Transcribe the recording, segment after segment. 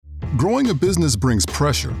Growing a business brings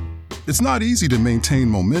pressure. It's not easy to maintain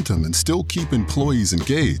momentum and still keep employees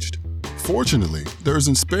engaged. Fortunately, there's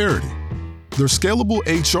Insperity. Their scalable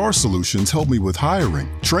HR solutions help me with hiring,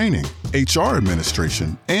 training, HR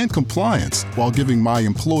administration, and compliance while giving my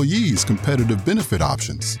employees competitive benefit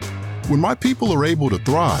options. When my people are able to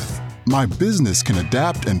thrive, my business can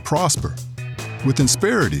adapt and prosper. With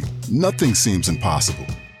Insperity, nothing seems impossible.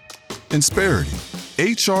 Insperity,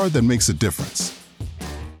 HR that makes a difference.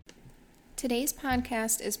 Today's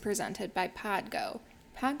podcast is presented by Podgo.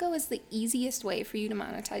 Podgo is the easiest way for you to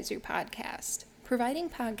monetize your podcast, providing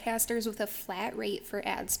podcasters with a flat rate for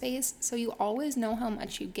ad space so you always know how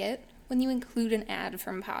much you get when you include an ad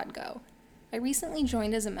from Podgo. I recently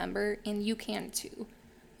joined as a member, and you can too.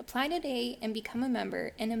 Apply today and become a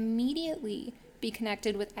member and immediately be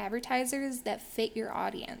connected with advertisers that fit your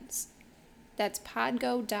audience. That's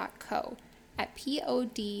podgo.co at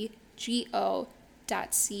podgo.co.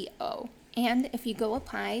 And if you go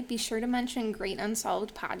apply, be sure to mention Great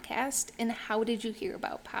Unsolved Podcast and how did you hear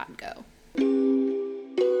about Podgo.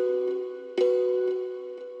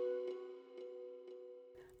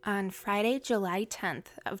 On Friday, July 10th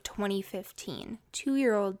of 2015,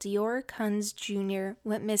 2-year-old DeOrr Kunz Jr.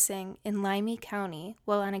 went missing in Limey County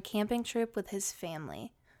while on a camping trip with his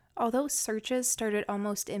family. Although searches started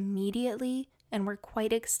almost immediately and were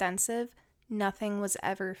quite extensive, nothing was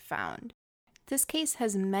ever found. This case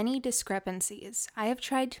has many discrepancies. I have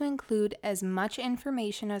tried to include as much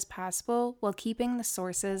information as possible while keeping the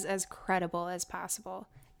sources as credible as possible.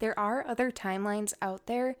 There are other timelines out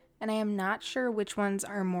there, and I am not sure which ones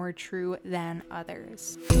are more true than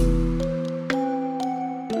others.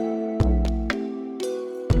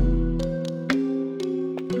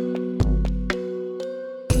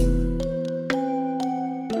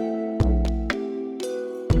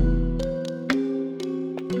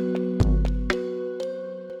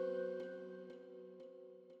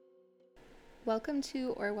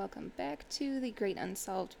 Welcome back to the Great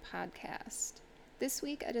Unsolved Podcast. This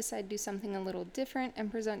week I decided to do something a little different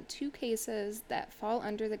and present two cases that fall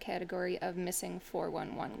under the category of missing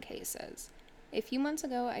 411 cases. A few months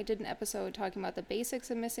ago I did an episode talking about the basics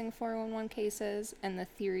of missing 411 cases and the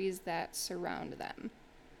theories that surround them.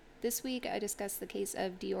 This week I discussed the case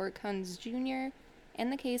of DeOrr Kunz Jr.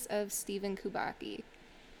 and the case of Stephen Kubacki.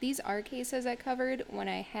 These are cases I covered when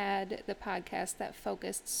I had the podcast that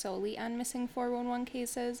focused solely on missing 411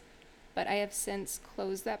 cases, but I have since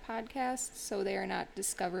closed that podcast, so they are not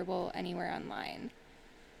discoverable anywhere online.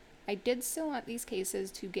 I did still want these cases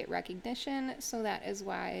to get recognition, so that is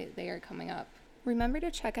why they are coming up. Remember to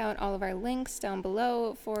check out all of our links down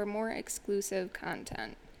below for more exclusive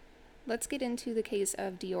content. Let's get into the case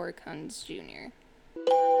of DeOrr Kunz Jr.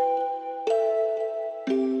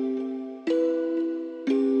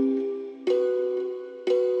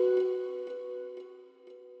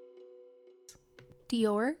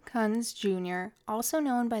 DeOrr Kunz Jr., also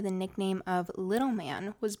known by the nickname of Little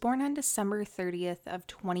Man, was born on December 30th of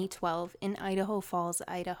 2012 in Idaho Falls,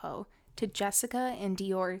 Idaho, to Jessica and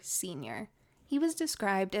DeOrr Sr. He was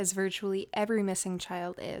described as virtually every missing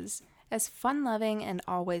child is, as fun-loving and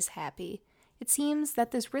always happy. It seems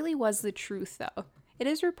that this really was the truth, though. It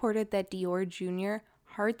is reported that DeOrr Jr.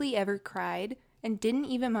 hardly ever cried and didn't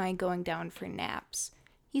even mind going down for naps.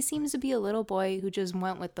 He seems to be a little boy who just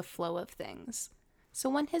went with the flow of things. So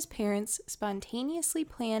when his parents spontaneously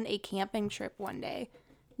planned a camping trip one day,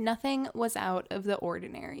 nothing was out of the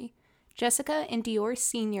ordinary. Jessica and DeOrr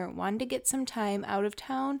Sr. wanted to get some time out of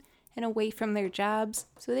town and away from their jobs,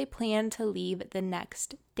 so they planned to leave the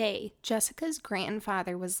next day. Jessica's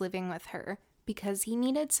grandfather was living with her because he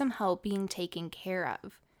needed some help being taken care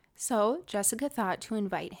of. So Jessica thought to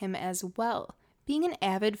invite him as well. Being an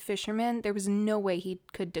avid fisherman, there was no way he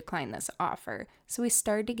could decline this offer, so he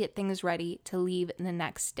started to get things ready to leave the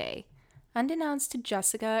next day. Unbeknownst to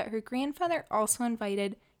Jessica, her grandfather also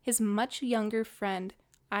invited his much younger friend,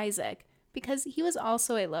 Isaac, because he was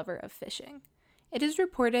also a lover of fishing. It is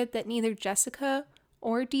reported that neither Jessica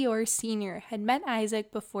or DeOrr Sr. had met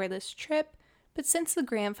Isaac before this trip, but since the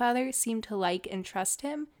grandfather seemed to like and trust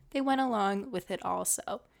him, they went along with it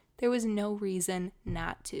also. There was no reason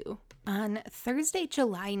not to. On Thursday,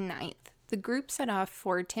 July 9th, the group set off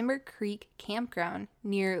for Timber Creek Campground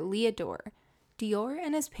near Leodore. DeOrr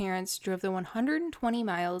and his parents drove the 120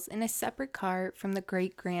 miles in a separate car from the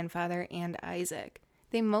great-grandfather and Isaac.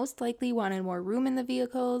 They most likely wanted more room in the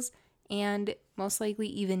vehicles and most likely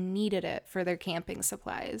even needed it for their camping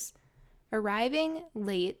supplies. Arriving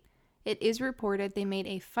late, it is reported they made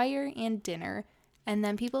a fire and dinner, and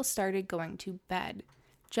then people started going to bed.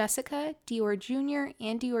 Jessica, DeOrr Jr.,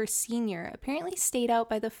 and DeOrr Sr. apparently stayed out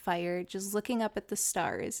by the fire just looking up at the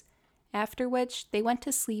stars. after which they went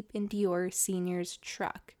to sleep in DeOrr Sr.'s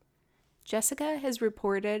truck. Jessica has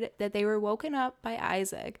reported that they were woken up by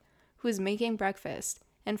Isaac, who was making breakfast,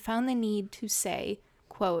 and found the need to say,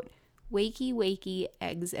 quote, "Wakey, wakey,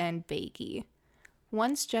 eggs and bakey."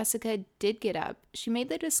 Once Jessica did get up, she made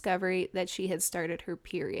the discovery that she had started her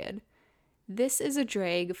period. This is a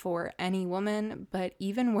drag for any woman, but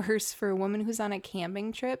even worse for a woman who's on a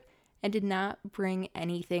camping trip and did not bring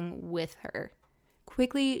anything with her.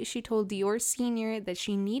 Quickly, she told DeOrr Sr. that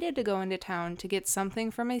she needed to go into town to get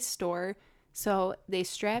something from a store, so they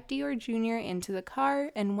strapped DeOrr Jr. into the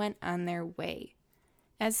car and went on their way.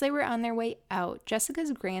 As they were on their way out,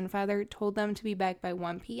 Jessica's grandfather told them to be back by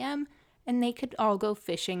 1 p.m., and they could all go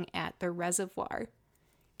fishing at the reservoir.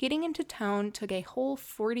 Getting into town took a whole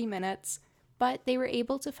 40 minutes, but they were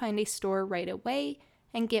able to find a store right away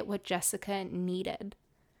and get what Jessica needed.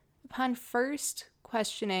 Upon first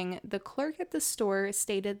questioning, the clerk at the store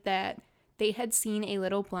stated that they had seen a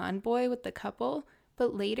little blonde boy with the couple,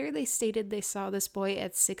 but later they stated they saw this boy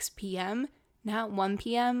at 6 p.m., not 1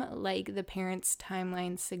 p.m. like the parents'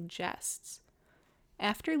 timeline suggests.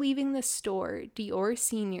 After leaving the store, DeOrr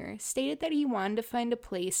Sr. stated that he wanted to find a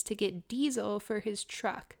place to get diesel for his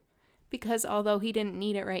truck, because although he didn't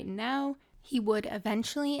need it right now, he would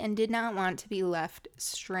eventually and did not want to be left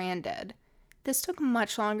stranded. This took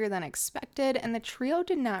much longer than expected, and the trio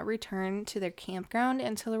did not return to their campground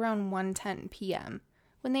until around 1:10 p.m.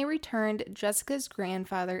 When they returned, Jessica's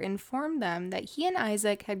grandfather informed them that he and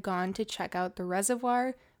Isaac had gone to check out the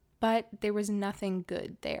reservoir, but there was nothing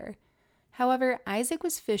good there. However, Isaac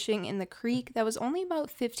was fishing in the creek that was only about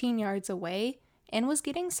 15 yards away and was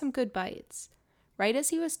getting some good bites. Right as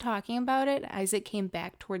he was talking about it, Isaac came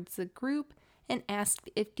back towards the group and asked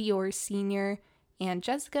if DeOrr Sr. and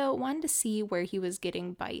Jessica wanted to see where he was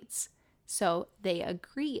getting bites. So they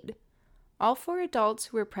agreed. All four adults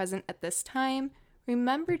who were present at this time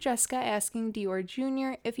remember Jessica asking DeOrr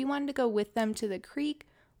Jr. if he wanted to go with them to the creek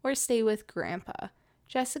or stay with Grandpa.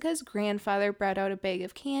 Jessica's grandfather brought out a bag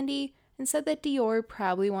of candy and said that DeOrr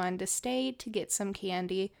probably wanted to stay to get some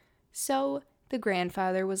candy, so the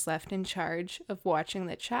grandfather was left in charge of watching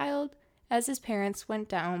the child as his parents went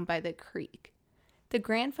down by the creek. The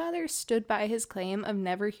grandfather stood by his claim of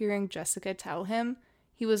never hearing Jessica tell him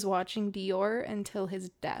he was watching DeOrr until his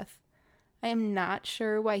death. I am not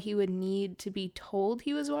sure why he would need to be told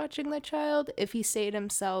he was watching the child if he stated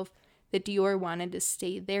himself that DeOrr wanted to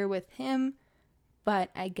stay there with him,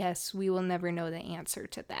 but I guess we will never know the answer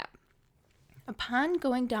to that. Upon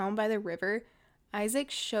going down by the river,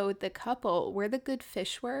 Isaac showed the couple where the good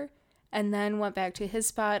fish were and then went back to his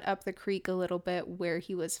spot up the creek a little bit where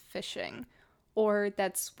he was fishing, or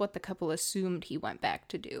that's what the couple assumed he went back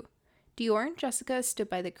to do. DeOrr and Jessica stood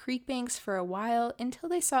by the creek banks for a while until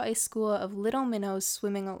they saw a school of little minnows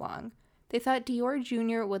swimming along. They thought DeOrr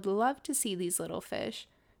Jr. would love to see these little fish,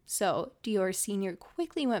 so DeOrr Sr.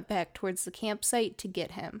 quickly went back towards the campsite to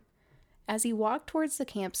get him. As he walked towards the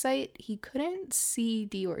campsite, he couldn't see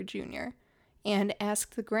DeOrr Jr. and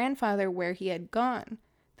asked the grandfather where he had gone.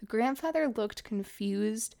 The grandfather looked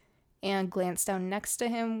confused and glanced down next to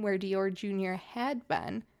him where DeOrr Jr. had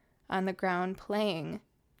been, on the ground playing,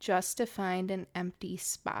 just to find an empty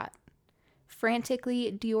spot.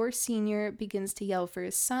 Frantically, DeOrr Sr. begins to yell for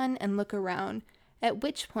his son and look around, at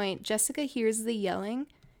which point Jessica hears the yelling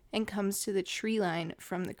and comes to the tree line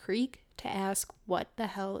from the creek to ask what the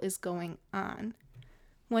hell is going on.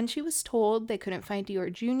 When she was told they couldn't find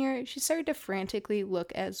DeOrr Jr., she started to frantically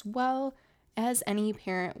look as well as any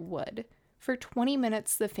parent would. For 20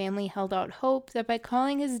 minutes, the family held out hope that by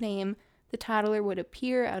calling his name, the toddler would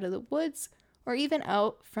appear out of the woods or even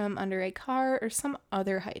out from under a car or some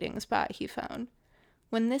other hiding spot he found.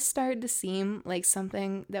 When this started to seem like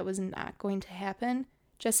something that was not going to happen,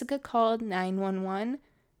 Jessica called 911,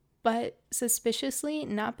 but suspiciously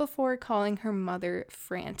not before calling her mother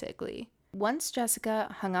frantically. Once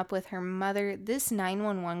Jessica hung up with her mother, this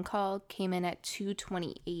 911 call came in at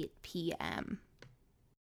 2:28 p.m.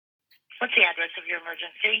 What's the address of your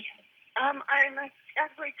emergency? I'm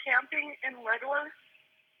actually camping in Redworth,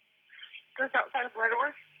 just outside of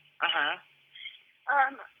Redworth. Uh-huh.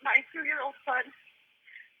 My 2-year-old son,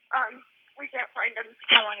 we can't find him.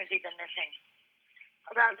 How long has he been missing?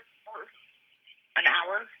 About an hour. An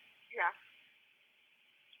hour? Yeah.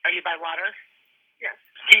 Are you by water? Yes.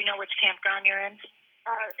 Do you know which campground you're in?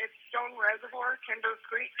 It's Stone Reservoir, Timber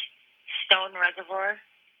Creek. Stone Reservoir?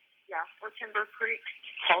 Yeah, or Timber Creek.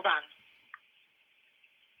 Hold on.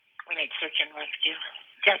 We need search and rescue.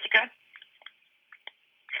 Jessica?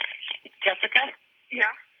 Jessica?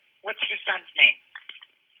 Yeah. What's your son's name?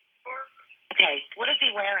 Or Okay, what is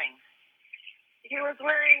he wearing? he was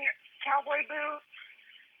wearing cowboy boots,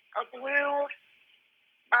 a blue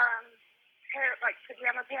pair, like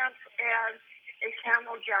pajama pants, and a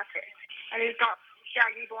camel jacket. And he's got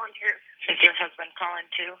shaggy blonde hair. Is your husband calling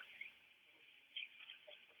too?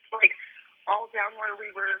 Like all down where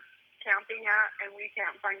we were camping at, and we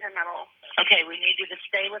can't find him at all. Okay, we need you to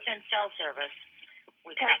stay within cell service.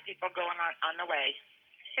 We've got people going on the way.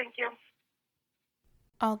 Thank you.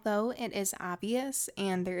 Although it is obvious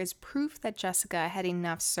and there is proof that Jessica had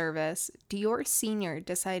enough service, DeOrr Sr.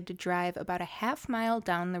 decided to drive about a half mile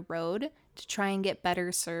down the road to try and get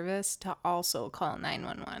better service to also call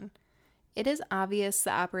 911. It is obvious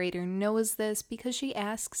the operator knows this because she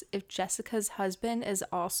asks if Jessica's husband is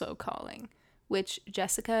also calling, which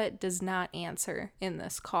Jessica does not answer in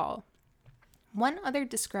this call. One other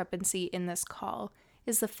discrepancy in this call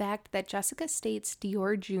is the fact that Jessica states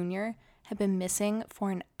DeOrr Jr. had been missing for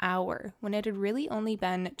an hour when it had really only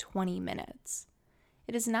been 20 minutes.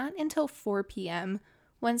 It is not until 4 p.m.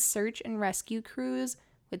 when search and rescue crews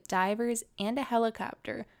with divers and a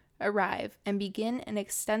helicopter arrive and begin an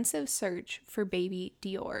extensive search for baby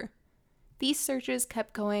DeOrr. These searches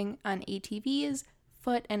kept going on ATVs,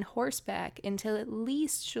 foot, and horseback until at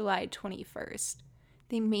least July 21st.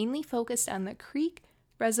 They mainly focused on the creek,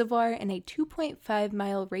 reservoir, and a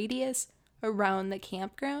 2.5-mile radius around the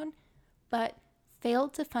campground, but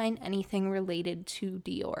failed to find anything related to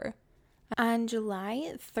DeOrr. On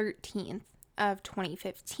July 13th of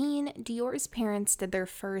 2015, DeOrr's parents did their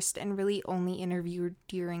first and really only interview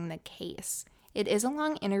during the case. It is a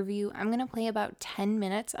long interview. I'm going to play about 10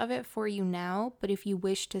 minutes of it for you now, but if you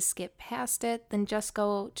wish to skip past it, then just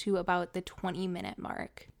go to about the 20-minute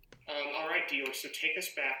mark. All right, DeOrr, so take us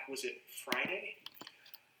back. Was it Friday?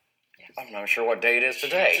 I'm not sure what day it is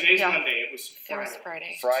today. Today's Monday. It was Friday. It was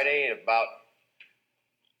Friday. Friday, about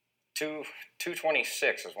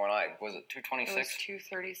 2:26 is when was it 2:26? It was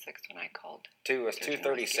 2:36 when I called. It was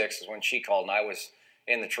 2:36 is when she called, and I was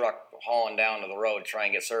in the truck hauling down to the road to try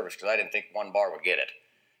and get service because I didn't think one bar would get it.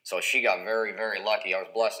 So she got very, very lucky. I was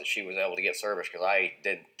blessed that she was able to get service because I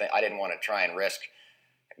didn't want to try and risk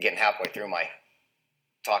getting halfway through my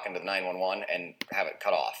talking to the 911 and have it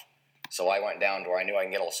cut off. So I went down to where I knew I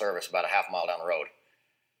can get a little service about a half mile down the road.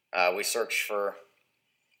 We searched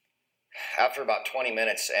after about 20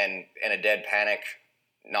 minutes and in a dead panic,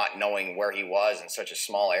 not knowing where he was in such a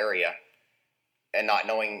small area and not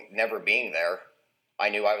knowing, never being there, I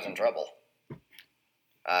knew I was in trouble.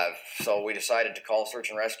 So we decided to call search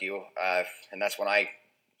and rescue, and that's when I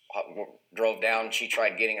drove down. She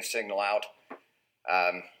tried getting a signal out.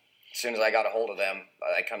 As soon as I got a hold of them,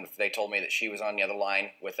 they told me that she was on the other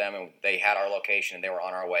line with them, and they had our location, and they were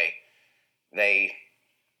on our way. They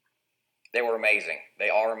were amazing. They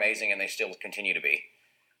are amazing, and they still continue to be.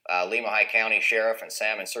 Lehigh County Sheriff and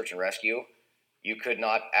Salmon Search and Rescue, you could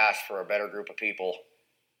not ask for a better group of people,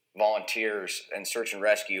 volunteers and search and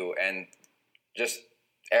rescue, and just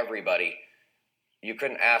everybody. You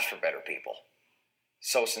couldn't ask for better people.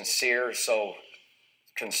 So sincere, so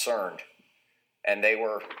concerned, and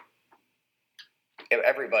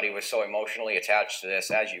everybody was so emotionally attached to this,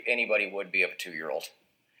 as anybody would be of a 2-year-old.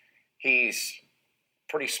 He's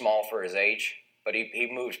pretty small for his age, but he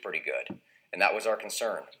moves pretty good, and that was our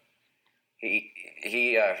concern.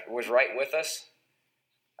 He was right with us.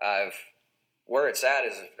 Where it's at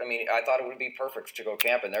is, I thought it would be perfect to go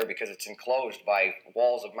camping there because it's enclosed by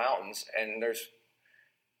walls of mountains, and there's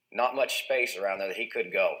not much space around there that he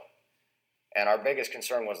could go. And our biggest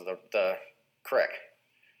concern was the creek,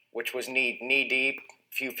 which was knee deep,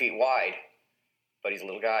 a few feet wide, but he's a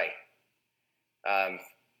little guy.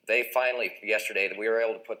 They finally, yesterday, we were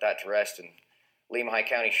able to put that to rest, and Lehigh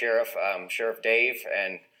County Sheriff, Sheriff Dave,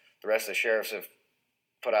 and the rest of the sheriffs have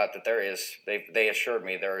put out that they assured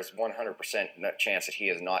me there is 100% chance that he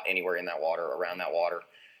is not anywhere in that water, around that water.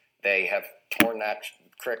 They have torn that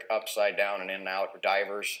creek upside down and in and out.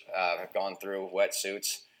 Divers have gone through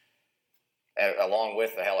wetsuits, along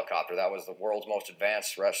with the helicopter. That was the world's most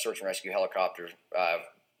advanced search and rescue helicopter,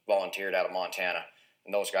 volunteered out of Montana.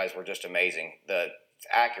 And those guys were just amazing. The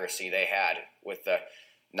accuracy they had with the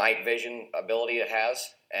night vision ability it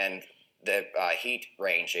has and the heat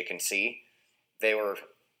range it can see. They were,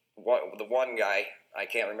 the one guy, I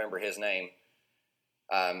can't remember his name.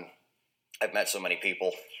 I've met so many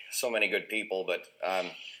people, so many good people, but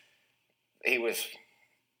his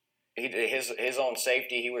own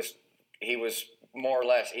safety, he was more or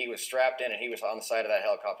less, he was strapped in and he was on the side of that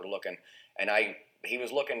helicopter looking, and he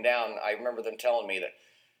was looking down. I remember them telling me that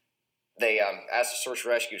they asked the search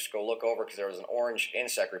and rescue to go look over because there was an orange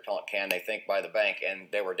insect repellent can, they think, by the bank, and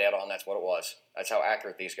they were dead on. That's what it was. That's how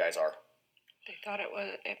accurate these guys are. They thought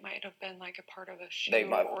it might have been like a part of a shoe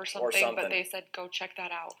or something, but they said go check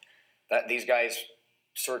that out. That these guys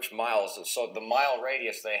search miles, so the mile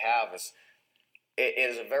radius they have is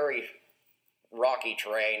a very rocky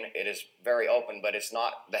terrain. It is very open, but it's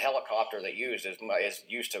not the helicopter that is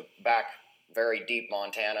used to back very deep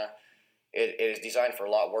Montana. It is designed for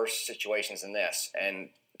a lot worse situations than this, and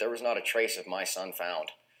there was not a trace of my son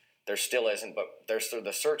found. There still isn't, but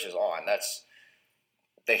the search is on. That's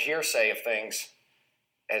the hearsay of things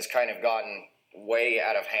has kind of gotten way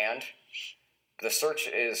out of hand. The search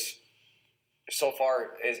is so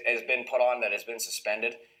far has been put on that has been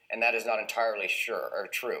suspended, and that is not entirely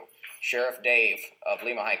true. Sheriff Dave of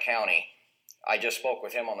Lehigh County, I just spoke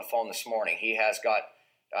with him on the phone this morning. He has got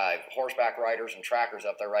horseback riders and trackers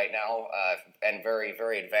up there right now, and very,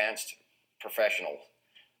 very advanced professional.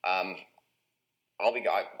 I'll be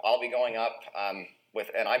going up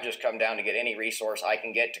and I've just come down to get any resource I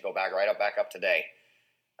can get to go back up today.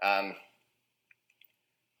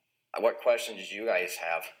 What questions did you guys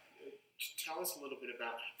have? Tell us a little bit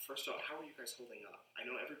about, first off, how are you guys holding up? I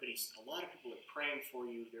know a lot of people are praying for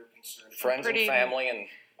you. They're concerned. Friends and family, and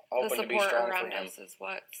hoping to be strong for him. The support around us is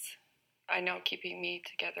what's, I know, keeping me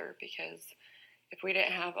together, because if we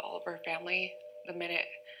didn't have all of our family, the minute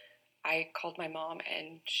I called my mom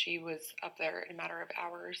and she was up there in a matter of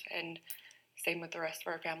hours, and same with the rest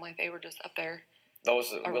of our family, they were just up there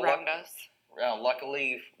around us.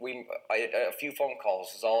 Luckily, a few phone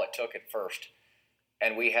calls is all it took at first.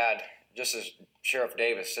 And we had, just as Sheriff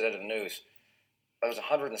Davis said in the news, there was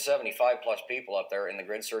 175 plus people up there in the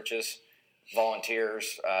grid searches,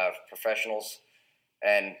 volunteers, professionals,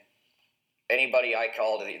 and anybody I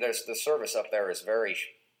called. The service up there is very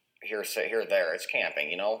here, there. It's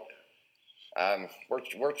camping, you know.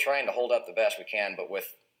 We're trying to hold up the best we can, but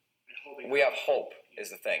we have hope is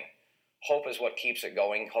the thing. Hope is what keeps it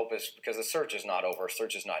going. Hope is because the search is not over.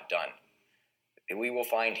 Search is not done. We will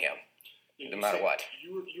find him. No matter what.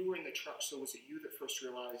 You were in the truck, so was it you that first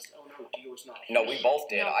realized, oh no, DeOrr's not here? No, we both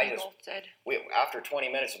did. No, we both did. After 20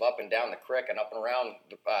 minutes of up and down the creek and up and around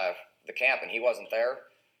the camp, and he wasn't there,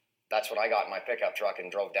 that's when I got in my pickup truck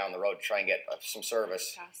and drove down the road to try and get some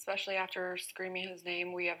service. Yeah, especially after screaming his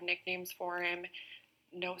name. We have nicknames for him.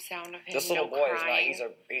 No sound of him. This little boy is not.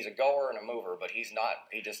 He's a goer and a mover, but he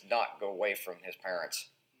does not go away from his parents.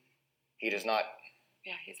 He does not.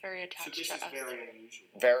 Yeah, he's very attached to us. So this is very unusual.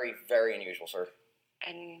 Very, very unusual, sir.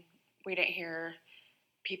 And we didn't hear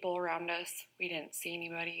people around us. We didn't see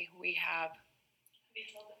anybody. Have you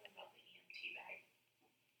told them about the EMT bag?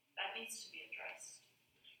 That needs to be addressed.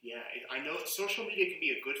 Yeah, I know social media can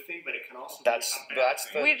be a good thing, but it can also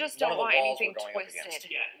we just don't want anything twisted.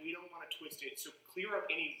 Yeah, we don't want to twist it. So clear up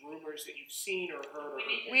any rumors that you've seen or heard.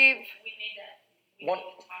 We need to talk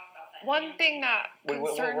about that. One thing that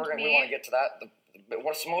concerned me. We want to get to that.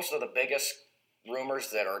 Most of the biggest rumors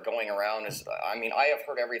that are going around is, I have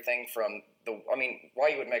heard everything from why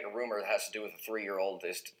you would make a rumor that has to do with a 3-year-old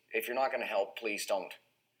is if you're not going to help, please don't.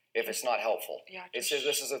 If it's not helpful, this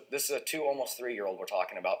is a 2, almost 3-year-old we're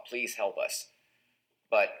talking about. Please help us.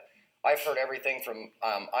 But I've heard everything from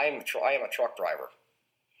I am a truck driver.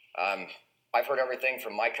 I've heard everything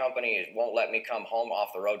from my company. It won't let me come home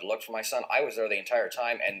off the road to look for my son. I was there the entire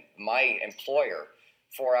time, and my employer,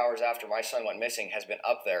 4 hours after my son went missing, has been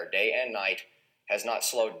up there day and night, has not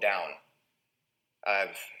slowed down.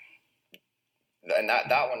 And that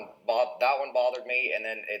one bothered me, and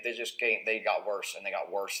then they got worse, and they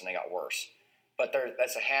got worse, and they got worse. But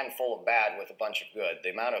that's a handful of bad with a bunch of good. The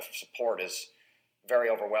amount of support is very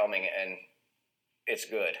overwhelming, and it's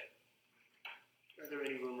good. Are there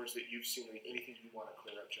any rumors that you've seen, or anything you want to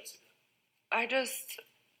clear up, Jessica?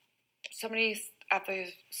 Somebody at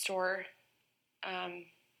the store,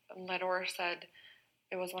 DeOrr said,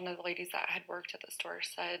 it was one of the ladies that had worked at the store,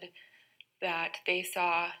 said that they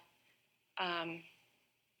saw a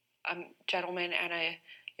gentleman and a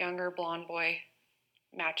younger blonde boy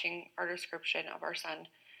matching our description of our son,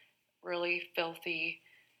 really filthy,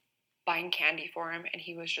 buying candy for him, and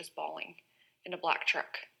he was just bawling in a black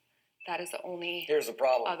truck. That is the only. Here's the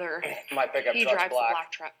problem. My pickup truck's drives a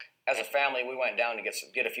black truck. As a family, we went down to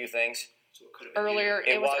get a few things. So it could have been earlier.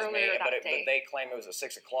 It was earlier that day. But they claim it was at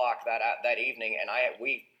 6:00 that evening, and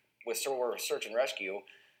we were search and rescue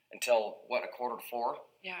until 3:45.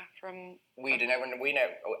 Yeah,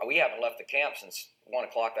 we haven't left the camp since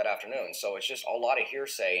 1:00 that afternoon. So it's just a lot of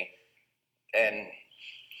hearsay. And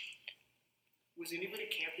was anybody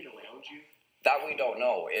camping around you? That we don't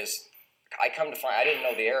know. I come to find I didn't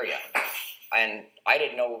know the area, and I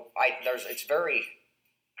didn't know it's very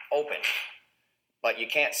open, but you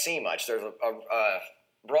can't see much. There's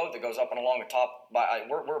road that goes up and along the top.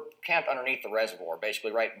 We're camped underneath the reservoir,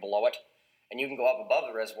 basically right below it, and you can go up above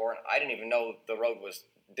the reservoir. And I didn't even know the road was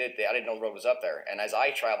I didn't know the road was up there. And as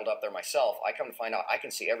I traveled up there myself, I come to find out I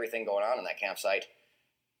can see everything going on in that campsite,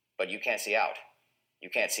 but you can't see out. You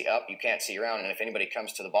can't see up. You can't see around. And if anybody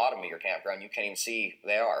comes to the bottom of your campground, you can't even see who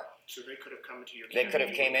they are. So they could have come to your They could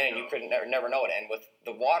have came in and you could never know it. And with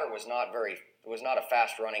the water was not a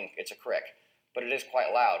fast running. It's a creek, but it is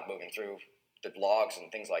quite loud moving through the logs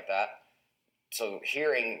and things like that. So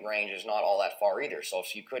hearing range is not all that far either. So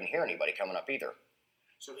you couldn't hear anybody coming up either.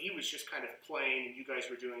 So he was just kind of playing, and you guys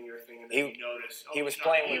were doing your thing, and then he noticed. He was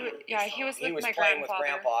playing with. He was with my playing grandfather. with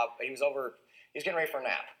Grandpa. He was getting ready for a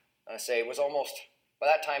nap. I say it was almost. By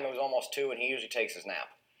that time, it was almost 2, and he usually takes his nap.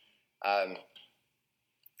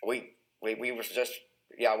 We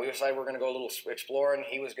decided we're going to go a little exploring.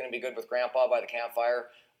 He was going to be good with Grandpa by the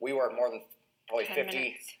campfire. We weren't more than probably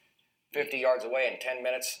 50 yards away in 10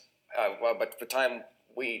 minutes. But the time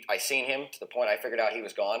I seen him to the point I figured out he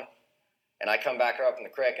was gone. And I come back up in the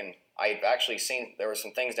creek, and I've actually seen there were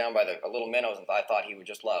some things down by the little minnows and I thought he would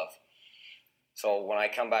just love. So when I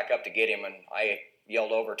come back up to get him, and I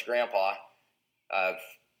yelled over to Grandpa,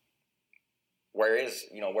 where's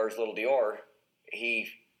little DeOrr? He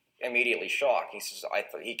immediately shocked. He says,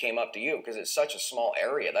 he came up to you because it's such a small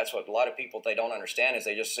area. That's what a lot of people, they don't understand, is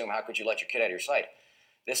they just assume, how could you let your kid out of your sight?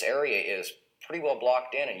 This area is pretty well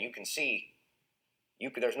blocked in, and you can see,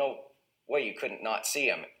 there's no way you couldn't not see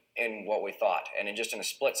him in what we thought. And in a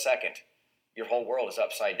split second, your whole world is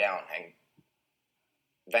upside down and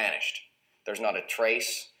vanished. There's not a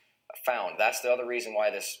trace found. That's the other reason why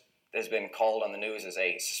this has been called on the news as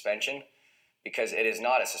a suspension, because it is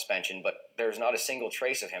not a suspension, but there's not a single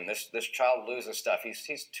trace of him. This child loses stuff.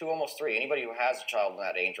 He's 2, almost 3. Anybody who has a child in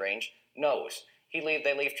that age range knows.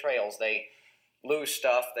 They leave trails. They lose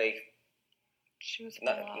stuff.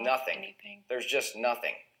 Nothing. Anything. There's just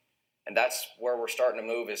nothing. And that's where we're starting to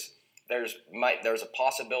move. Is there's a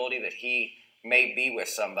possibility that he may be with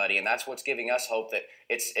somebody, and that's what's giving us hope that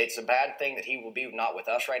it's a bad thing that he will be not with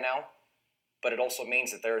us right now, but it also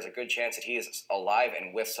means that there is a good chance that he is alive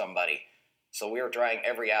and with somebody. So we are trying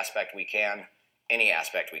every aspect we can, any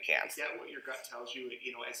aspect we can. Is that what your gut tells you,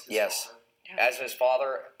 as his yes. father? As his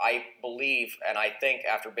father, I believe, and I think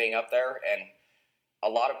after being up there, and a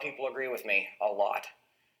lot of people agree with me, a lot,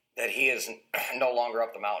 that he is no longer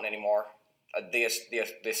up the mountain anymore.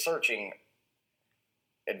 The searching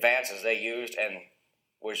advances they used and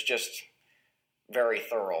was just very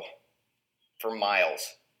thorough for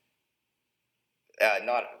miles.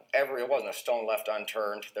 It wasn't a stone left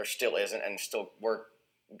unturned. There still isn't, and still we're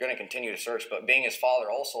going to continue to search. But being his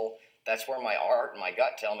father also, that's where my heart and my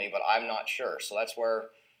gut tell me, but I'm not sure. So that's where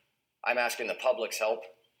I'm asking the public's help.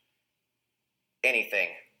 Anything.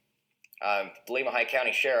 The Lehigh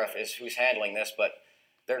County Sheriff is who's handling this, but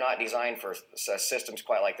they're not designed for systems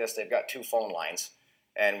quite like this. They've got 2 phone lines,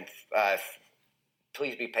 and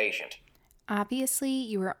please be patient. Obviously,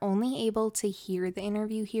 you were only able to hear the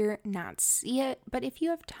interview here, not see it, but if you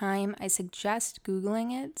have time, I suggest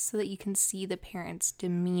Googling it so that you can see the parents'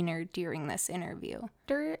 demeanor during this interview.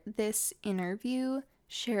 After this interview,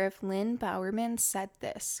 Sheriff Lynn Bowerman said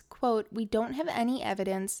this, quote, "We don't have any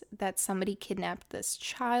evidence that somebody kidnapped this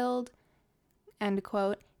child," end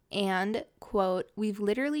quote, and, quote, "We've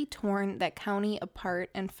literally torn that county apart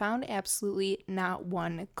and found absolutely not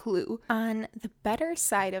one clue." On the better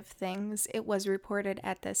side of things, it was reported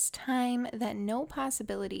at this time that no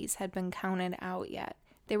possibilities had been counted out yet.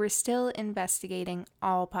 They were still investigating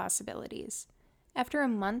all possibilities. After a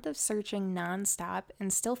month of searching nonstop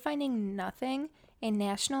and still finding nothing, a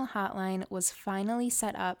national hotline was finally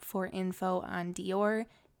set up for info on DeOrr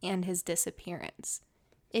and his disappearance.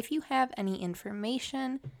 If you have any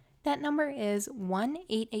information, that number is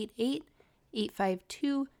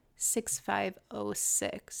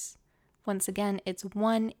 1-888-852-6506. Once again, it's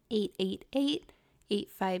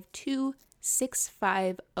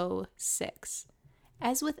 1-888-852-6506.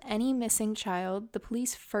 As with any missing child, the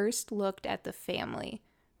police first looked at the family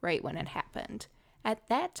right when it happened. At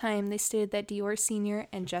that time, they stated that DeOrr Sr.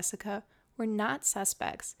 and Jessica were not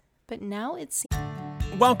suspects, but now it seems...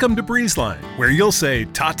 Welcome to BreezeLine, where you'll say,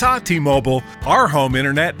 "Ta-ta, T-Mobile, our home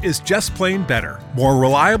internet is just plain better. More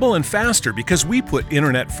reliable and faster because we put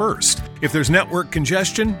internet first. If there's network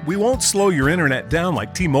congestion, we won't slow your internet down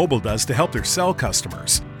like T-Mobile does to help their cell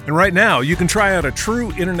customers. And right now, you can try out a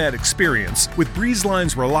true internet experience with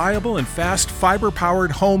BreezeLine's reliable and fast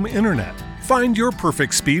fiber-powered home internet. Find your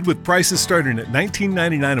perfect speed with prices starting at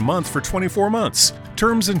 $19.99 a month for 24 months.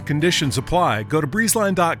 Terms and conditions apply. Go to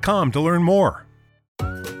breezeline.com to learn more.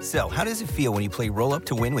 So, how does it feel when you play Roll Up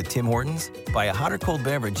to Win with Tim Hortons? Buy a hot or cold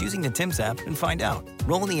beverage using the Tim's app and find out.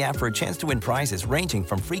 Roll in the app for a chance to win prizes ranging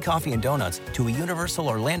from free coffee and donuts to a Universal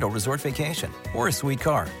Orlando resort vacation or a sweet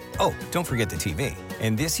car. Oh, don't forget the TV.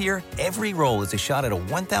 And this year, every roll is a shot at a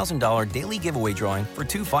 $1,000 daily giveaway drawing for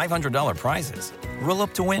 2 $500 prizes. Roll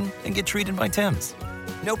up to win and get treated by Tim's.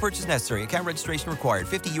 No purchase necessary. Account registration required.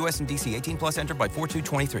 50 U.S. and D.C. 18 plus. Entered by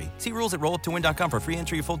 4/2/23. See rules at rolluptowin.com for free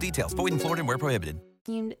entry or full details. Void in Florida and where prohibited.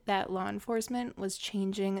 Seemed that law enforcement was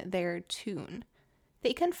changing their tune.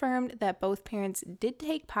 They confirmed that both parents did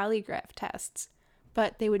take polygraph tests,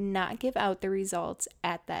 but they would not give out the results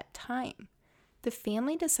at that time. The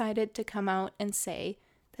family decided to come out and say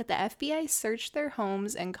that the FBI searched their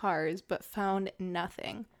homes and cars but found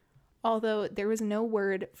nothing, although there was no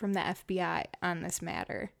word from the FBI on this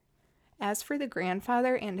matter. As for the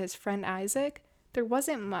grandfather and his friend Isaac, there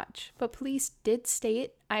wasn't much, but police did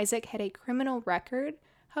state Isaac had a criminal record.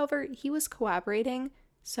 However, he was cooperating,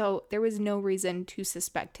 so there was no reason to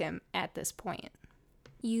suspect him at this point.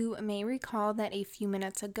 You may recall that a few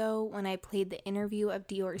minutes ago, when I played the interview of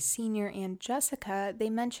DeOrr Sr. and Jessica, they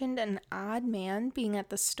mentioned an odd man being at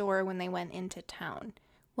the store when they went into town.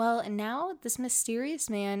 Well, now this mysterious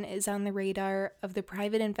man is on the radar of the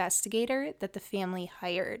private investigator that the family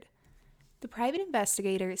hired. The private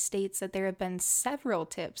investigator states that there have been several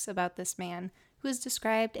tips about this man, who is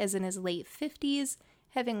described as in his late 50s,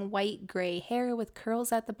 having white-gray hair with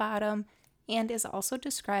curls at the bottom, and is also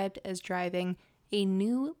described as driving a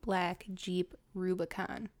new black Jeep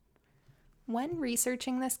Rubicon. When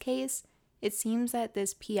researching this case, it seems that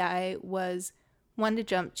this PI was one to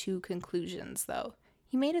jump to conclusions, though.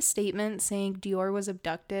 He made a statement saying DeOrr was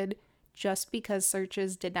abducted just because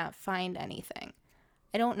searches did not find anything.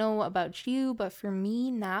 I don't know about you, but for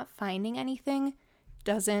me, not finding anything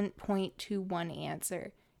doesn't point to one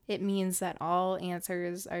answer. It means that all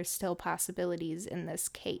answers are still possibilities in this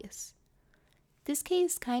case. This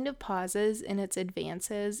case kind of pauses in its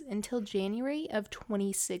advances until January of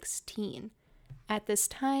 2016. At this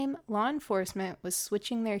time, law enforcement was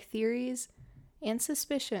switching their theories and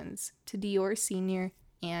suspicions to DeOrr Sr.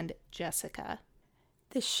 and Jessica.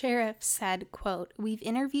 The sheriff said, quote, "We've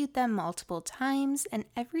interviewed them multiple times, and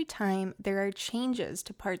every time there are changes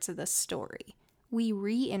to parts of the story. We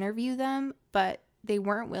re-interview them, but they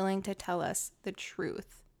weren't willing to tell us the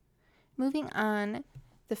truth." Moving on,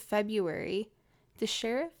 the February, the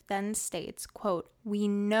sheriff then states, quote, "We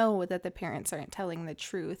know that the parents aren't telling the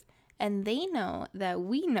truth, and they know that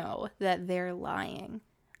we know that they're lying.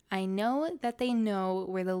 I know that they know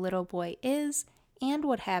where the little boy is and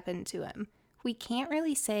what happened to him. We can't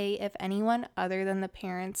really say if anyone other than the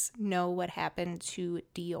parents know what happened to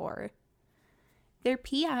DeOrr." Their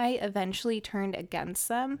PI eventually turned against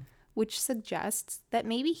them, which suggests that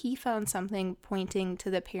maybe he found something pointing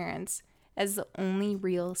to the parents as the only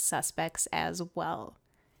real suspects as well.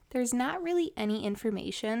 There's not really any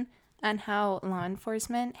information on how law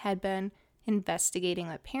enforcement had been investigating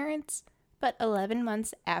the parents, but 11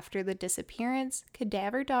 months after the disappearance,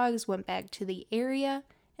 cadaver dogs went back to the area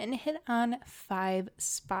and hit on 5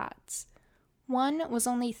 spots. One was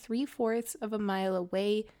only 3/4 of a mile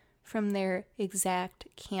away from their exact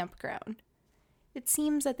campground. It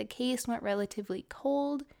seems that the case went relatively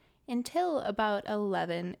cold until about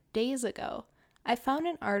 11 days ago. I found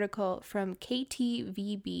an article from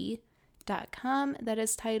KTVB.com that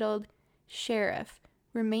is titled, "Sheriff,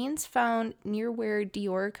 Remains Found Near Where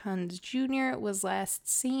DeOrr Kunz Jr. Was Last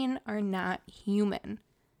Seen Are Not Human."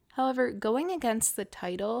 However, going against the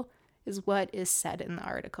title is what is said in the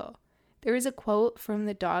article. There is a quote from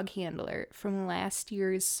the dog handler from last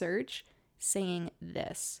year's search saying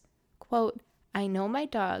this, quote, "I know my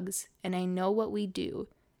dogs and I know what we do,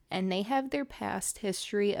 and they have their past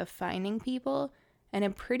history of finding people, and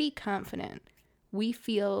I'm pretty confident we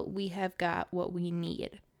feel we have got what we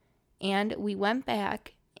need. And we went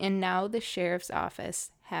back, and now the sheriff's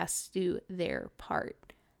office has to do their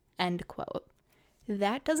part." End quote.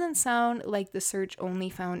 That doesn't sound like the search only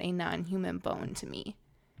found a non-human bone to me.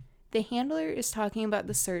 The handler is talking about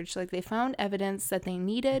the search like they found evidence that they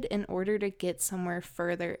needed in order to get somewhere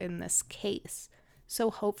further in this case. So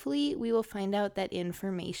hopefully we will find out that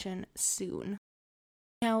information soon.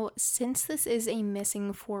 Now, since this is a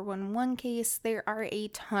missing 411 case, there are a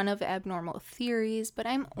ton of abnormal theories, but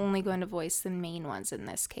I'm only going to voice the main ones in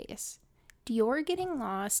this case. DeOrr getting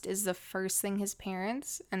lost is the first thing his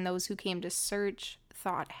parents and those who came to search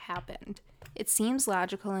thought happened. It seems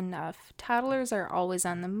logical enough. Toddlers are always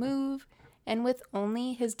on the move, and with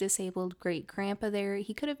only his disabled great-grandpa there,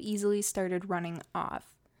 he could have easily started running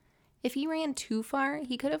off. If he ran too far,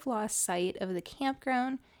 he could have lost sight of the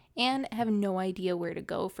campground and have no idea where to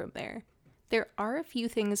go from there. There are a few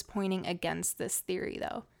things pointing against this theory,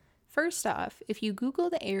 though. First off, if you Google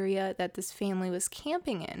the area that this family was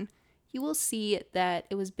camping in, you will see that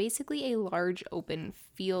it was basically a large open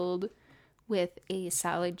field with a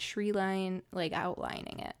solid tree line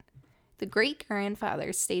outlining it. The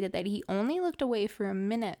great-grandfather stated that he only looked away for a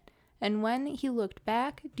minute, and when he looked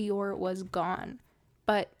back, DeOrr was gone.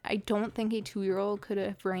 But I don't think a 2-year-old could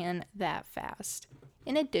have ran that fast.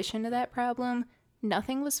 In addition to that problem,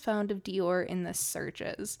 nothing was found of DeOrr in the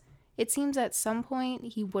searches. It seems at some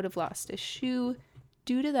point he would have lost a shoe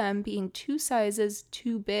due to them being 2 sizes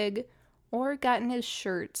too big or gotten his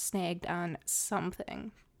shirt snagged on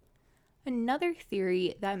something. Another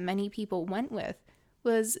theory that many people went with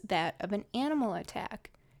was that of an animal attack.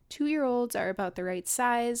 2-year-olds are about the right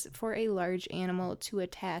size for a large animal to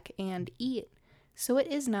attack and eat, so it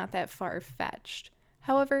is not that far-fetched.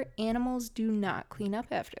 However, animals do not clean up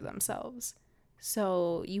after themselves.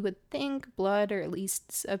 So you would think blood or at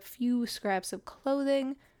least a few scraps of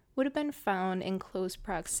clothing would have been found in close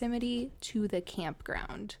proximity to the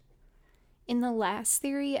campground. In the last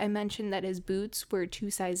theory, I mentioned that his boots were 2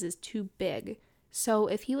 sizes too big, so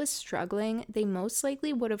if he was struggling, they most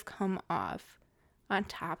likely would have come off. On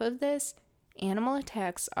top of this, animal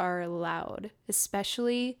attacks are loud,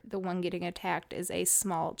 especially the one getting attacked is a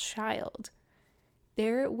small child.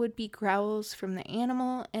 There would be growls from the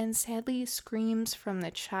animal and sadly screams from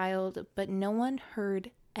the child, but no one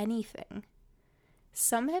heard anything.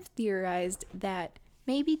 Some have theorized that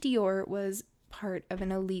maybe DeOrr was part of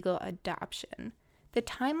an illegal adoption. The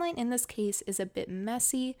timeline in this case is a bit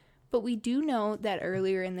messy, but we do know that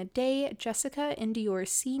earlier in the day, Jessica and DeOrr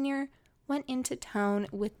Sr. went into town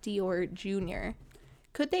with DeOrr Jr.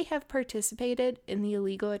 Could they have participated in the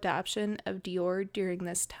illegal adoption of DeOrr during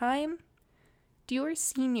this time? DeOrr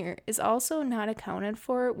Sr. is also not accounted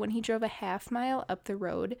for when he drove a half-mile up the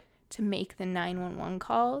road to make the 911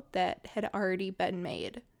 call that had already been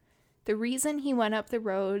made. The reason he went up the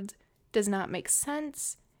road does not make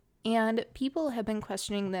sense, and people have been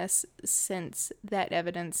questioning this since that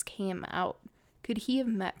evidence came out. Could he have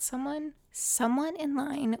met someone? Somewhat in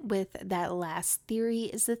line with that last theory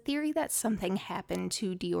is the theory that something happened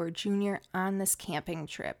to DeOrr Jr. on this camping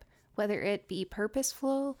trip, whether it be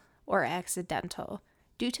purposeful or accidental.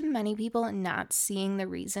 Due to many people not seeing the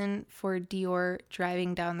reason for DeOrr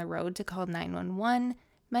driving down the road to call 911,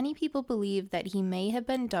 many people believe that he may have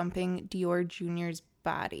been dumping DeOrr Jr.'s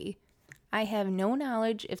body. I have no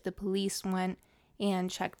knowledge if the police went and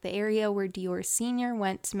checked the area where DeOrr Sr.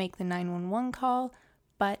 went to make the 911 call,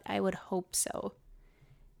 but I would hope so.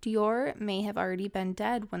 DeOrr may have already been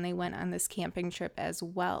dead when they went on this camping trip as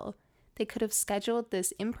well. They could have scheduled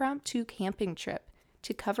this impromptu camping trip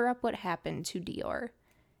to cover up what happened to DeOrr.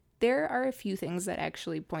 There are a few things that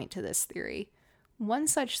actually point to this theory. One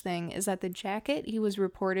such thing is that the jacket he was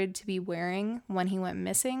reported to be wearing when he went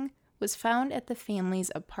missing was found at the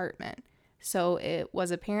family's apartment, so it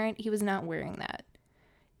was apparent he was not wearing that.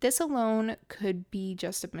 This alone could be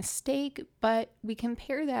just a mistake, but we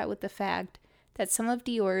compare that with the fact that some of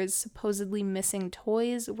DeOrr's supposedly missing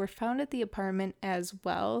toys were found at the apartment as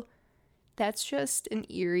well. That's just an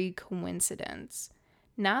eerie coincidence.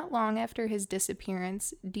 Not long after his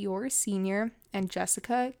disappearance, DeOrr Sr. and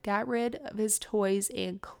Jessica got rid of his toys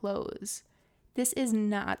and clothes. This is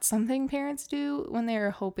not something parents do when they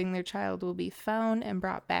are hoping their child will be found and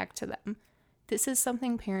brought back to them. This is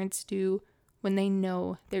something parents do when they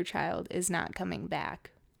know their child is not coming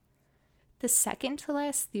back. The second to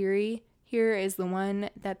last theory here is the one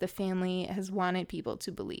that the family has wanted people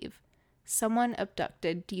to believe. Someone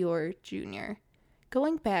abducted DeOrr Jr.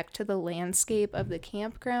 Going back to the landscape of the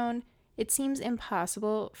campground, it seems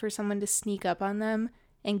impossible for someone to sneak up on them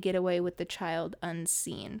and get away with the child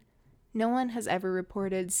unseen. No one has ever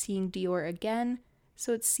reported seeing DeOrr again,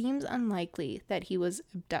 so it seems unlikely that he was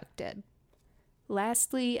abducted.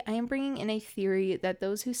 Lastly, I am bringing in a theory that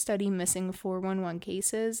those who study missing 411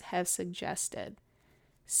 cases have suggested.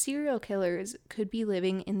 Serial killers could be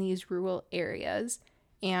living in these rural areas,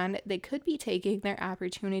 and they could be taking their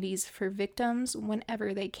opportunities for victims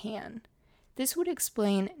whenever they can. This would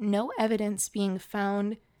explain no evidence being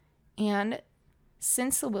found, and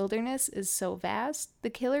since the wilderness is so vast, the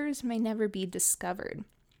killers may never be discovered.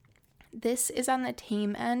 This is on the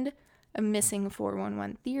tame end of missing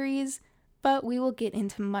 411 theories, but we will get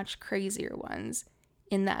into much crazier ones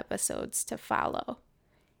in the episodes to follow.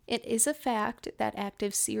 It is a fact that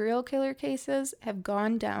active serial killer cases have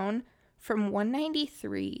gone down from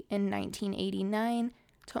 193 in 1989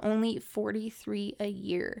 to only 43 a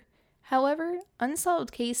year. However,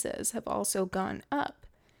 unsolved cases have also gone up.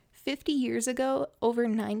 50 years ago, over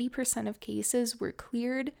 90% of cases were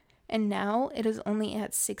cleared, and now it is only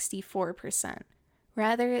at 64%.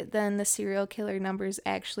 Rather than the serial killer numbers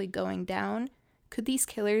actually going down, could these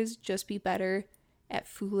killers just be better at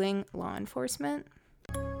fooling law enforcement?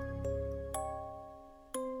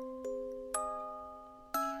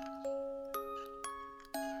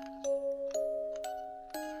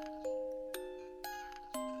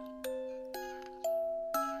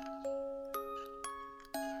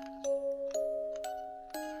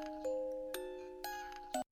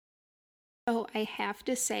 Oh, I have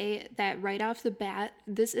to say that right off the bat,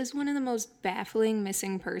 this is one of the most baffling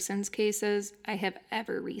missing persons cases I have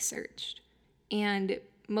ever researched. And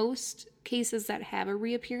most cases that have a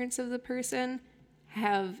reappearance of the person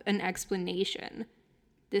have an explanation.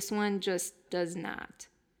 This one just does not.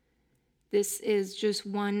 This is just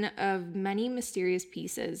one of many mysterious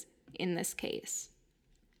pieces in this case.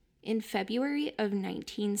 In February of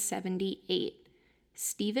 1978,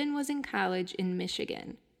 Stephen was in college in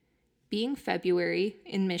Michigan. Being February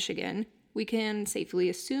in Michigan, we can safely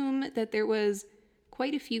assume that there was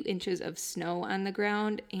quite a few inches of snow on the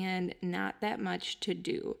ground and not that much to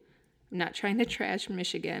do. I'm not trying to trash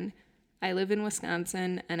Michigan. I live in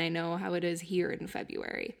Wisconsin and I know how it is here in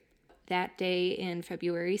February. That day in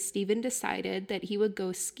February, Stephen decided that he would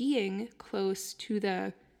go skiing close to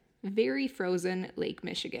the very frozen Lake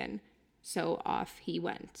Michigan. So off he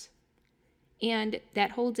went. And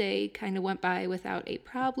that whole day kind of went by without a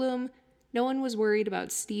problem. No one was worried about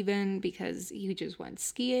Stephen because he just went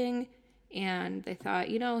skiing, and they thought,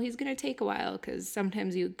 he's going to take a while because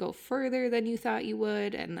sometimes you go further than you thought you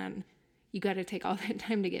would, and then you got to take all that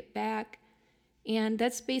time to get back. And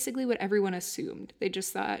that's basically what everyone assumed. They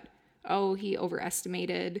just thought, oh, he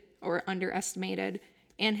overestimated or underestimated,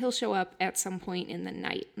 and he'll show up at some point in the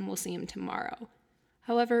night, and we'll see him tomorrow.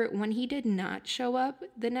 However, when he did not show up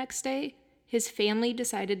the next day, his family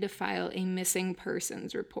decided to file a missing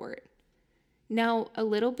persons report. Now, a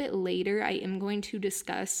little bit later, I am going to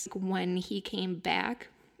discuss when he came back,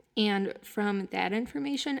 and from that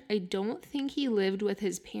information, I don't think he lived with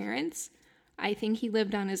his parents. I think he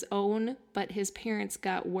lived on his own, but his parents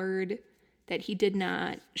got word that he did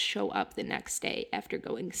not show up the next day after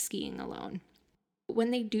going skiing alone.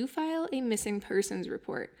 When they do file a missing persons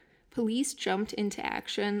report, police jumped into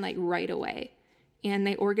action right away, and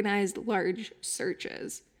they organized large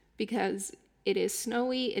searches because it is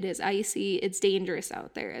snowy, it is icy, it's dangerous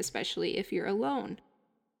out there, especially if you're alone.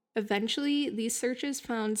 Eventually, these searches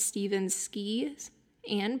found Stephen's skis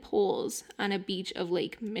and poles on a beach of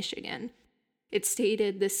Lake Michigan. It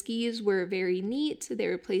stated the skis were very neat, they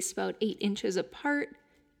were placed about 8 inches apart,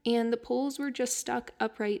 and the poles were just stuck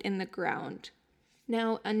upright in the ground.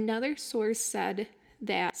 Now, another source said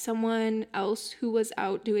that someone else who was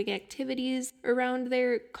out doing activities around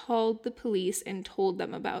there called the police and told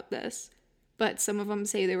them about this. But some of them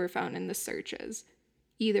say they were found in the searches.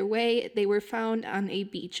 Either way, they were found on a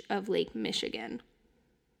beach of Lake Michigan.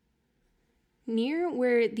 Near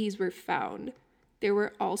where these were found, there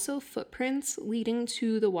were also footprints leading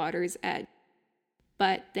to the water's edge,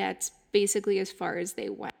 but that's basically as far as they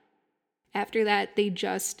went. After that, they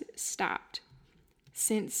just stopped.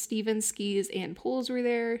 Since Stephen's skis and poles were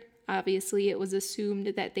there, obviously it was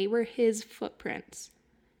assumed that they were his footprints,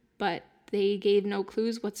 but they gave no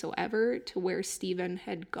clues whatsoever to where Stephen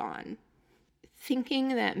had gone.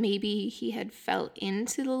 Thinking that maybe he had fell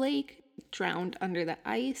into the lake, drowned under the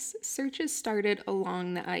ice, searches started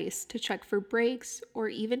along the ice to check for breaks or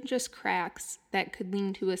even just cracks that could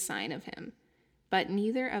lead to a sign of him. But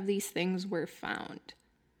neither of these things were found.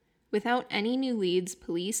 Without any new leads,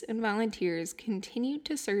 police and volunteers continued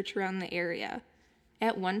to search around the area.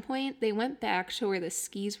 At one point, they went back to where the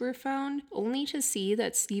skis were found, only to see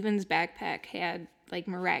that Stephen's backpack had,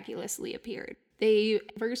 miraculously appeared. They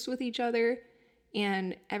conversed with each other,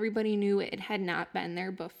 and everybody knew it had not been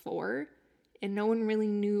there before, and no one really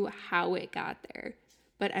knew how it got there.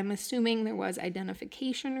 But I'm assuming there was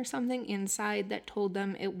identification or something inside that told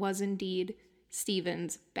them it was indeed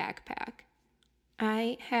Stephen's backpack.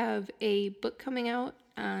 I have a book coming out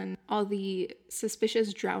on all the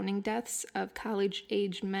suspicious drowning deaths of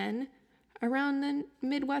college-age men around the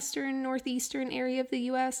Midwestern, Northeastern area of the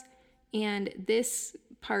U.S., and this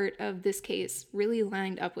part of this case really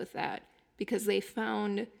lined up with that because they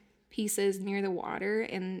found pieces near the water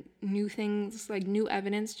and new things, new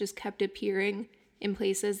evidence just kept appearing in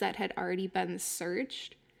places that had already been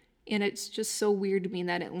searched, and it's just so weird to me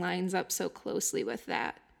that it lines up so closely with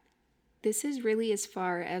that. This is really as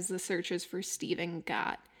far as the searches for Stephen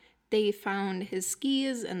got. They found his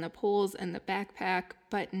skis and the poles and the backpack,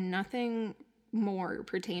 but nothing more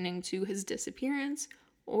pertaining to his disappearance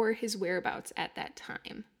or his whereabouts at that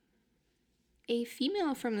time. A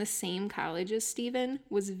female from the same college as Stephen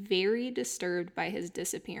was very disturbed by his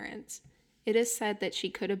disappearance. It is said that she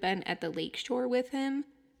could have been at the lakeshore with him,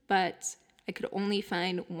 but I could only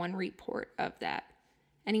find one report of that.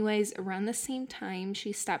 Anyways, around the same time,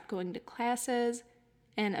 she stopped going to classes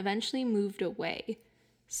and eventually moved away.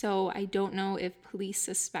 So I don't know if police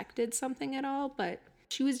suspected something at all, but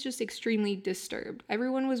she was just extremely disturbed.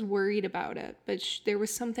 Everyone was worried about it, but there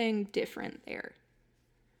was something different there.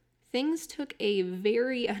 Things took a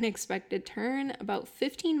very unexpected turn about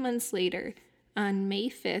 15 months later on May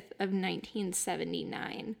 5th of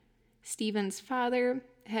 1979. Stephen's father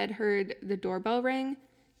had heard the doorbell ring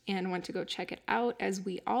and went to go check it out, as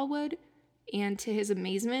we all would, and to his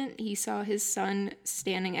amazement, he saw his son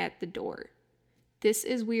standing at the door. This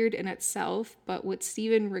is weird in itself, but what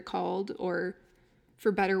Stephen recalled, or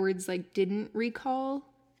for better words, didn't recall,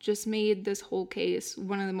 just made this whole case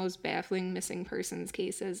one of the most baffling missing persons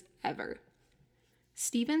cases ever.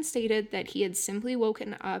 Stephen stated that he had simply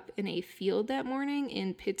woken up in a field that morning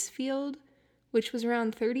in Pittsfield, which was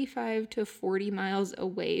around 35 to 40 miles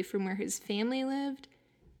away from where his family lived,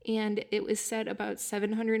 and it was said about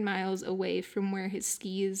 700 miles away from where his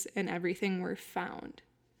skis and everything were found.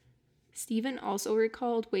 Stephen also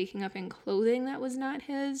recalled waking up in clothing that was not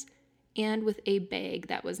his, and with a bag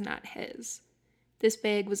that was not his. This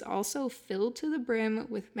bag was also filled to the brim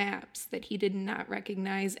with maps that he did not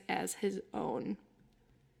recognize as his own.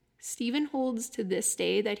 Stephen holds to this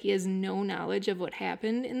day that he has no knowledge of what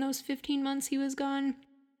happened in those 15 months he was gone.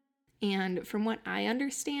 And from what I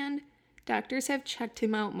understand, doctors have checked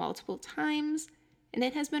him out multiple times, and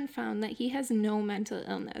it has been found that he has no mental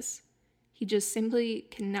illness. He just simply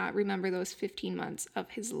cannot remember those 15 months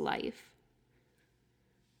of his life.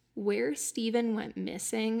 Where Stephen went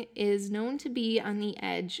missing is known to be on the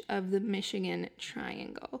edge of the Michigan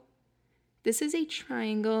Triangle. This is a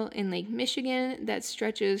triangle in Lake Michigan that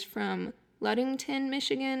stretches from Ludington,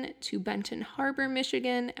 Michigan to Benton Harbor,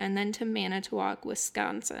 Michigan, and then to Manitowoc,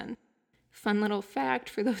 Wisconsin. Fun little fact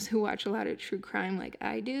for those who watch a lot of true crime like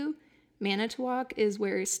I do, Manitowoc is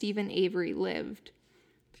where Stephen Avery lived.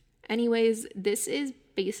 Anyways, this is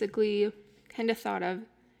basically kind of thought of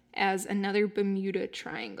as another Bermuda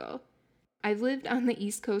Triangle. I've lived on the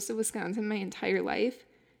east coast of Wisconsin my entire life,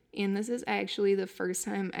 and this is actually the first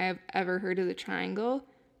time I've ever heard of the triangle,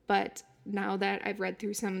 but now that I've read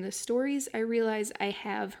through some of the stories, I realize I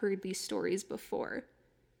have heard these stories before.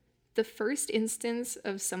 The first instance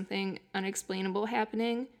of something unexplainable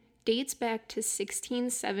happening dates back to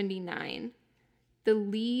 1679. The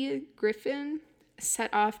Lee Griffin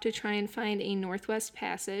set off to try and find a northwest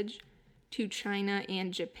passage to China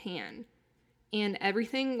and Japan. And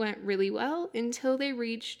everything went really well until they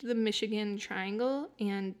reached the Michigan Triangle,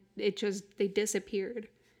 and they disappeared.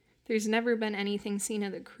 There's never been anything seen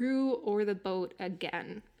of the crew or the boat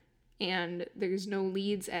again, and there's no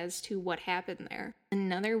leads as to what happened there.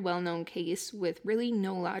 Another well-known case with really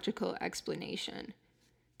no logical explanation.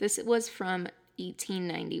 This was from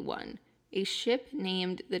 1891. A ship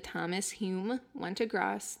named the Thomas Hume went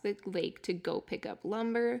across the lake to go pick up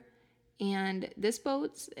lumber, and this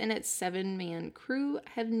boat and its 7-man crew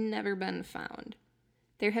have never been found.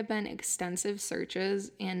 There have been extensive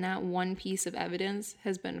searches, and not one piece of evidence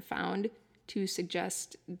has been found to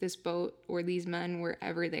suggest this boat or these men were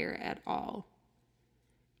ever there at all.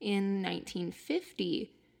 In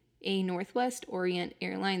 1950, a Northwest Orient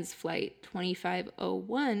Airlines flight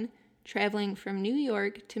 2501 traveling from New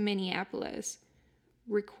York to Minneapolis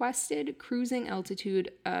requested cruising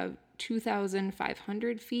altitude of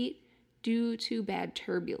 2,500 feet due to bad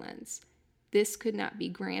turbulence. This could not be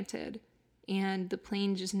granted, and the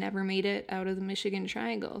plane just never made it out of the Michigan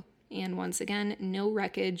Triangle, and once again, no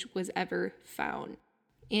wreckage was ever found.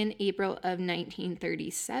 In April of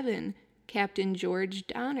 1937, Captain George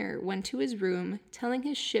Donner went to his room telling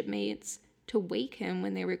his shipmates to wake him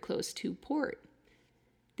when they were close to port.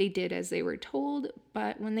 They did as they were told,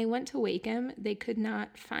 but when they went to wake him, they could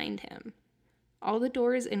not find him. All the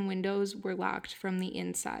doors and windows were locked from the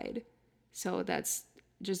inside. So that's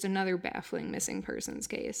just another baffling missing persons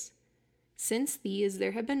case. Since these,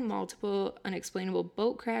 there have been multiple unexplainable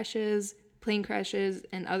boat crashes, plane crashes,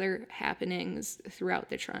 and other happenings throughout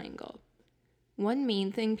the triangle. One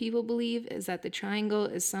main thing people believe is that the triangle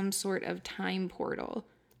is some sort of time portal,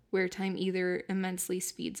 where time either immensely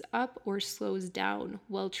speeds up or slows down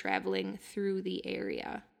while traveling through the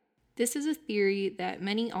area. This is a theory that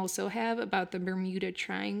many also have about the Bermuda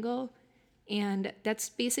Triangle, and that's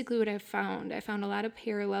basically what I've found. I found a lot of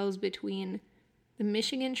parallels between the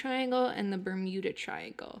Michigan Triangle and the Bermuda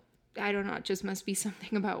Triangle. I don't know, it just must be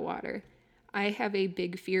something about water. I have a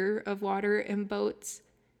big fear of water and boats,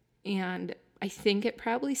 and I think it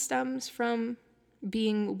probably stems from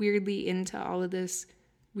being weirdly into all of this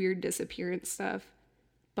weird disappearance stuff,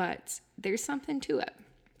 but there's something to it.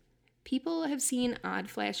 People have seen odd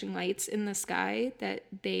flashing lights in the sky that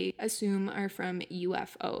they assume are from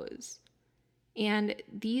UFOs. And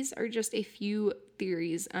these are just a few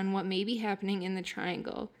theories on what may be happening in the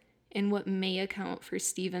triangle and what may account for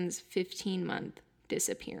Stephen's 15-month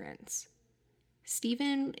disappearance.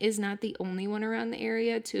 Stephen is not the only one around the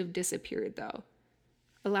area to have disappeared, though.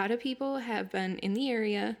 A lot of people have been in the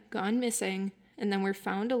area, gone missing, and then were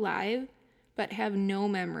found alive, but have no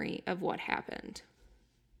memory of what happened.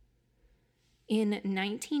 In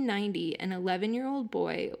 1990, an 11-year-old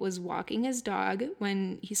boy was walking his dog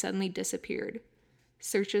when he suddenly disappeared.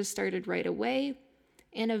 Searches started right away,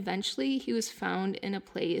 and eventually he was found in a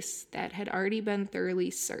place that had already been thoroughly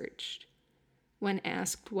searched. When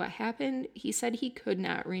asked what happened, he said he could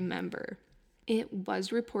not remember. It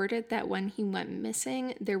was reported that when he went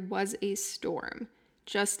missing, there was a storm,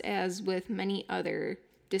 just as with many other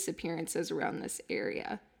disappearances around this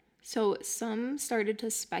area. So some started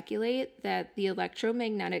to speculate that the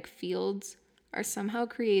electromagnetic fields are somehow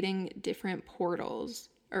creating different portals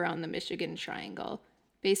around the Michigan Triangle,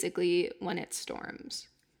 basically when it storms.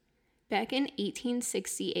 Back in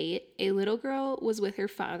 1868, a little girl was with her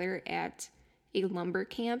father at a lumber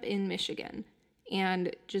camp in Michigan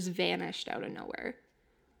and just vanished out of nowhere.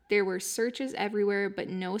 There were searches everywhere, but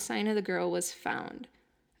no sign of the girl was found.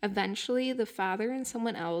 Eventually, the father and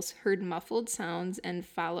someone else heard muffled sounds and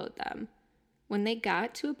followed them. When they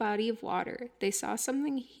got to a body of water, they saw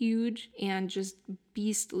something huge and just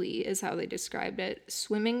beastly, is how they described it,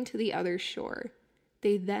 swimming to the other shore.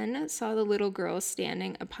 They then saw the little girl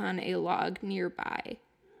standing upon a log nearby.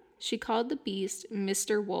 She called the beast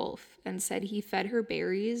Mr. Wolf and said he fed her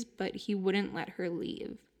berries, but he wouldn't let her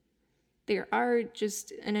leave. There are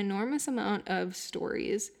just an enormous amount of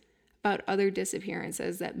stories about other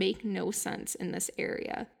disappearances that make no sense in this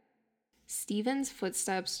area. Stephen's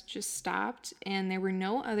footsteps just stopped, and there were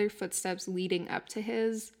no other footsteps leading up to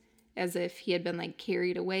his, as if he had been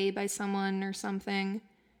carried away by someone or something.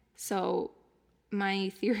 So my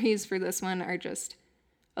theories for this one are just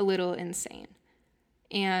a little insane.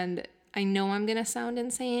 And I know I'm going to sound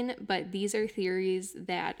insane, but these are theories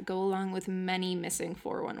that go along with many missing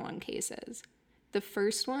 411 cases. The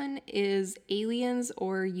first one is aliens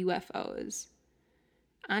or UFOs.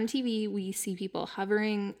 On TV, we see people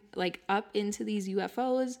hovering up into these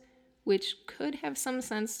UFOs, which could have some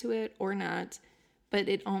sense to it or not, but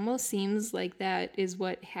it almost seems like that is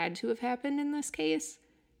what had to have happened in this case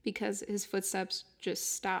because his footsteps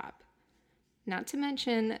just stop. Not to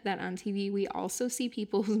mention that on TV, we also see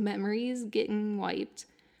people's memories getting wiped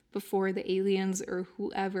before the aliens or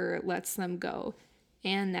whoever lets them go.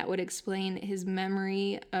 And that would explain his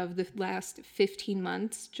memory of the last 15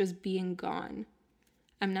 months just being gone.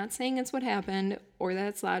 I'm not saying it's what happened or that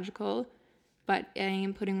it's logical, but I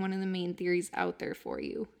am putting one of the main theories out there for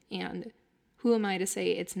you. And who am I to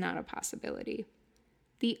say it's not a possibility?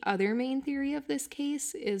 The other main theory of this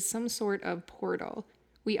case is some sort of portal.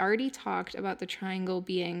 We already talked about the triangle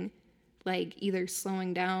being either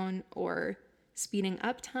slowing down or speeding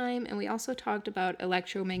up time, and we also talked about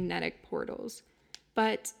electromagnetic portals.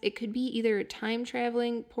 But it could be either a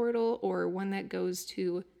time-traveling portal or one that goes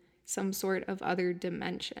to some sort of other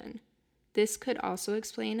dimension. This could also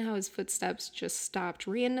explain how his footsteps just stopped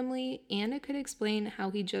randomly, and it could explain how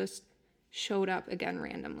he just showed up again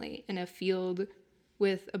randomly in a field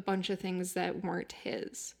with a bunch of things that weren't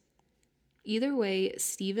his. Either way,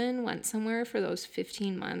 Stephen went somewhere for those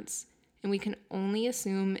 15 months, and we can only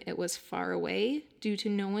assume it was far away due to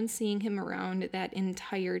no one seeing him around that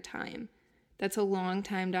entire time. That's a long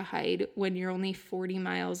time to hide when you're only 40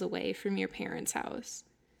 miles away from your parents' house.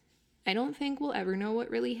 I don't think we'll ever know what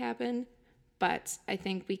really happened, but I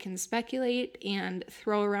think we can speculate and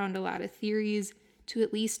throw around a lot of theories to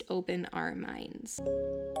at least open our minds.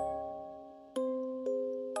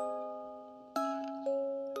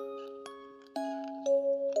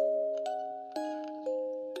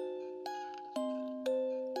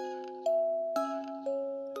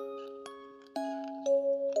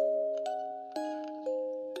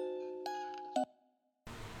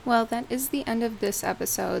 Well, that is the end of this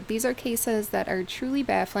episode. These are cases that are truly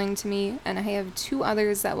baffling to me, and I have 2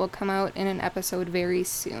 others that will come out in an episode very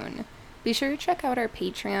soon. Be sure to check out our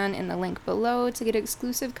Patreon in the link below to get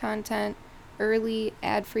exclusive content, early,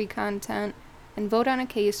 ad-free content, and vote on a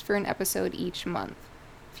case for an episode each month.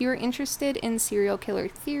 If you are interested in serial killer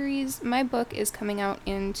theories, my book is coming out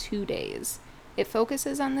in 2 days. It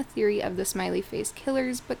focuses on the theory of the smiley face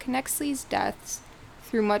killers, but connects these deaths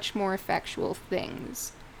through much more factual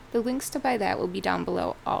things. The links to buy that will be down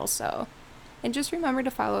below also. And just remember to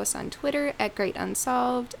follow us on Twitter at Great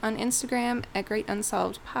Unsolved, on Instagram at Great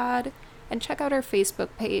Unsolved Pod, and check out our Facebook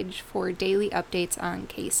page for daily updates on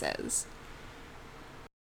cases.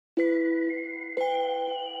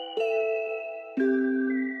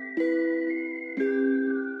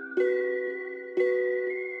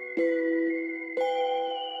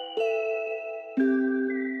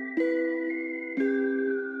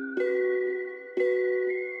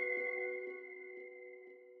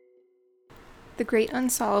 The Great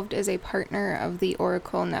Unsolved is a partner of the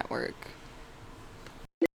Oracle Network.